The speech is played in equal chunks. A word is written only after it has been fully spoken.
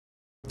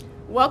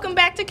Welcome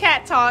back to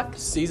Cat Talk.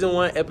 Season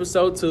 1,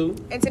 Episode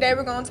 2. And today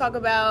we're going to talk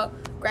about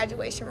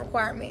graduation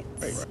requirements.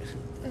 Right.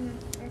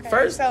 Mm-hmm. Okay.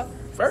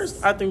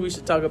 First, I think we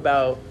should talk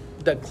about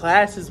the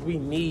classes we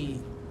need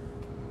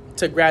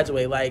to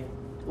graduate. Like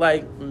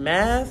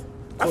math.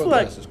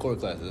 Core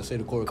classes. Let's say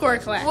the core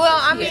classes. Well,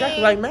 I mean,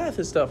 exactly, like math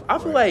and stuff. I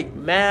feel like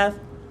math,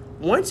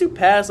 once you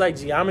pass like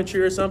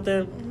geometry or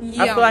something,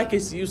 I feel like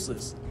it's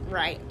useless.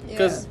 Right.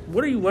 Because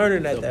what are you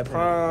learning at that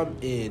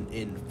point?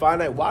 In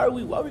finite. Why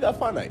we got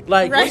finite?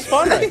 Like, right. what's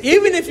finite?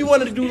 Even if you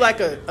wanted to do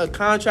like a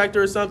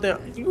contractor or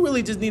something, you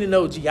really just need to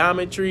know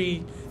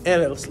geometry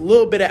and a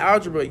little bit of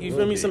algebra. You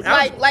feel me? Some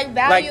algebra. Like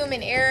volume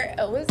and area.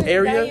 What is it?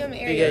 Area? Volume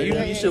and area.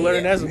 Yeah, you should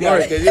learn that some more.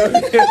 You know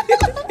what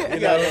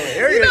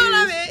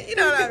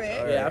I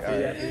mean? Yeah, I feel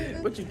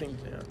that. What you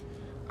think, Jam?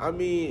 I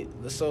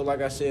mean, so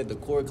like I said, the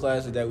core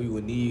classes that we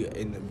would need,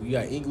 and we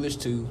got English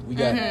too. We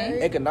got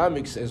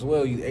economics as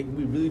well. We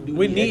really do.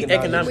 We need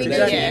economics.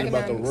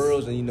 About the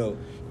worlds and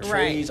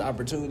trades,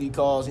 opportunity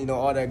costs,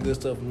 all that good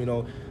stuff.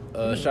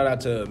 Shout out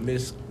to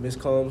Miss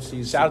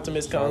Combs. Shout out to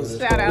Miss Combs.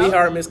 Shout out. We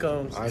heard Miss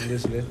Combs. I'm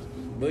listening.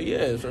 But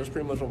yeah, so that's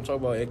pretty much what I'm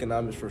talking about.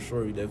 Economics for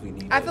sure. We definitely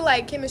need. I feel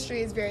like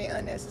chemistry is very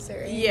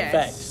unnecessary.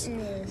 Yes.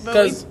 Facts.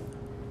 Because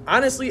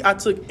honestly, I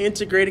took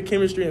integrated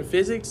chemistry and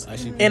physics,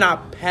 and I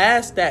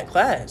passed that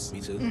class.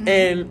 Me too.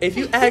 And if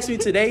you ask me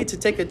today to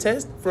take a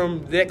test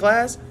from that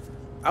class,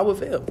 I would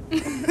fail.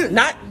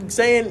 Not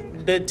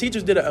saying the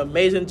teachers did an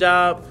amazing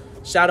job.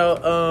 Shout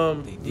out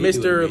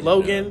Mr.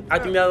 Logan. I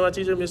think that was my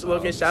teacher, Mr.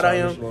 Logan. Shout out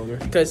him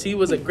because he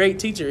was a great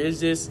teacher. It's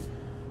just,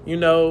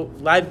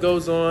 life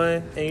goes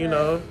on,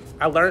 and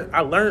I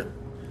learned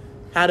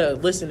how to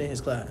listen in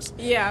his class.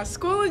 Yeah,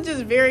 school is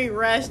just very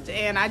rushed,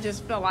 and I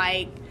just feel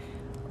like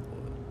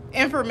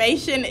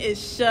information is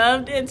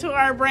shoved into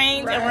our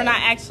brains and we're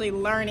not actually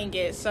learning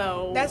it.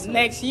 So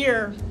next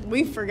year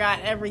we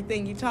forgot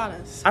everything you taught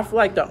us. I feel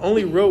like the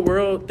only real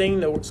world thing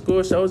that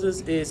school shows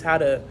us is how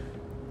to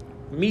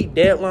meet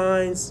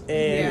deadlines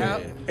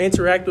and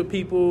interact with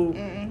people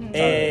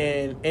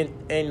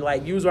and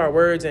like use our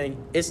words, and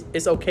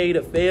it's okay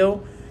to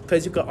fail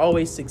because you can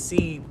always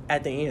succeed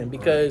at the end.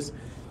 Because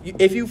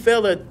if you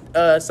fail a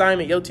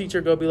assignment, your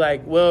teacher go be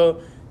like, well,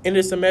 in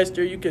the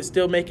semester you can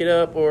still make it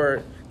up,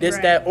 or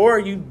that, or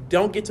you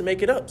don't get to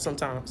make it up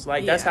sometimes.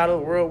 Like, that's how the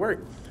world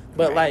works.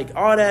 But, like,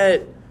 all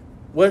that,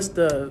 what's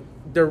the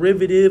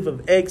derivative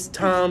of X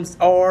times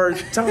R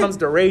times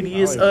the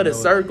radius of the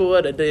circle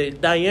of the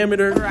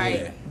diameter?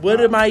 Right. Yeah.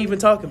 What am I even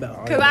talking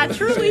about? Because I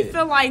truly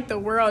feel like the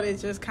world is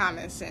just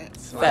common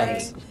sense.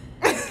 Facts.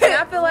 And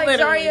I feel like,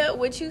 Zaria,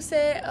 what you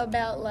said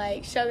about,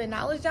 like, shoving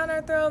knowledge down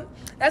our throat,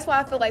 that's why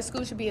I feel like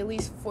school should be at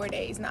least 4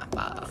 days, not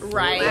 5.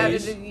 Right.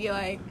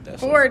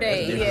 4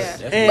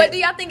 days, yeah. But do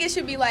y'all think it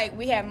should be, like,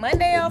 we have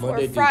Monday off or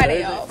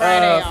Friday off?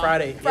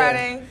 Friday.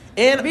 Friday.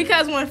 Yeah. And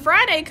because when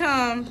Friday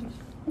comes,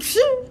 it's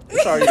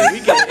already the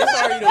weekend.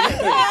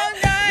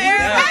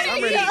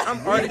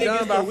 I'm already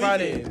done by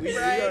Friday.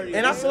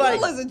 And I feel like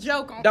school is a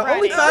joke on the Friday.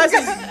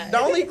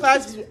 only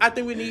classes I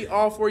think we need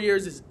all 4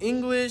 years is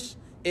English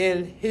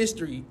and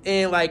history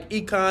and like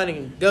econ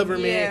and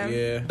government.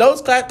 Yeah.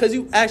 Those classes, because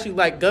you actually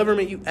like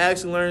government, you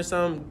actually learn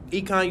something.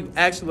 Econ, you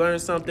actually learn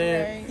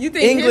something. Right. You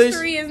think English,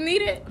 history is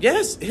needed?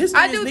 Yes,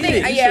 history is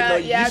needed. I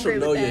agree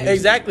with that.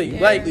 Exactly.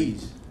 Yeah. Like,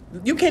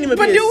 you can't even.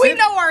 But do we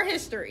know our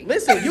history?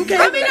 Listen, you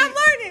can't. I mean, I'm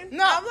learning.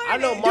 No, I'm learning. I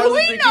know Do Martin we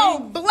Luther know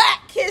King.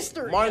 Black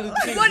history? Martin Luther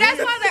King. Well,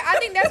 I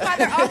think that's why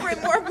they're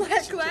offering more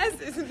Black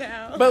classes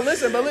now. But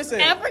listen.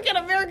 African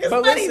American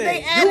But studies. listen,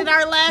 They added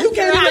our last. You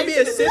can't even be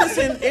a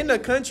citizen in the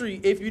country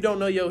if you don't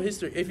know your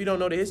history. If you don't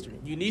know the history,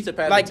 You need to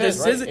pass like the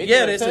test, right?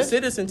 it's a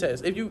citizen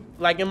test. If you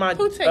like in my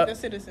Who take the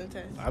citizen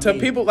test? to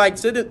people like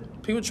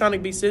people trying to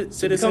be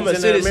citizens become a in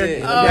citizen. America,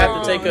 you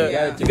have to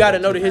take you got to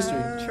know the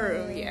history.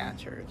 True. Yeah.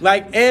 True.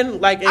 Like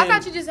I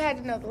thought you just had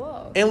to know the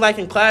law. and like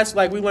in class,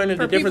 like we learned the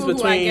difference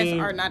people who I between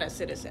guess are not a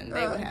citizen,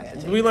 they would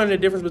have to. we learned the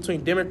difference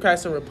between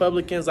Democrats and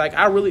Republicans. Like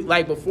I really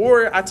like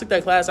before I took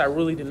that class, I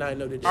really did not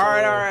know the difference. All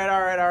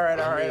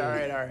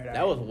right.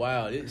 That was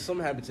wild.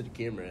 Something happened to the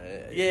camera.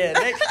 Yeah,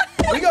 next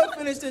we gonna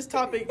finish this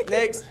topic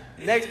next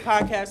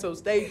podcast. So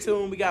stay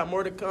tuned. We got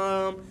more to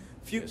come.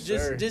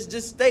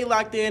 Just stay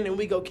locked in, and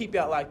we go keep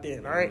y'all locked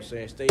in. All right. You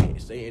know what I'm saying,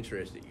 stay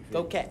interested.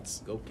 Go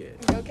Cats. Go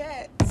Cats. Go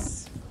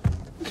Cats.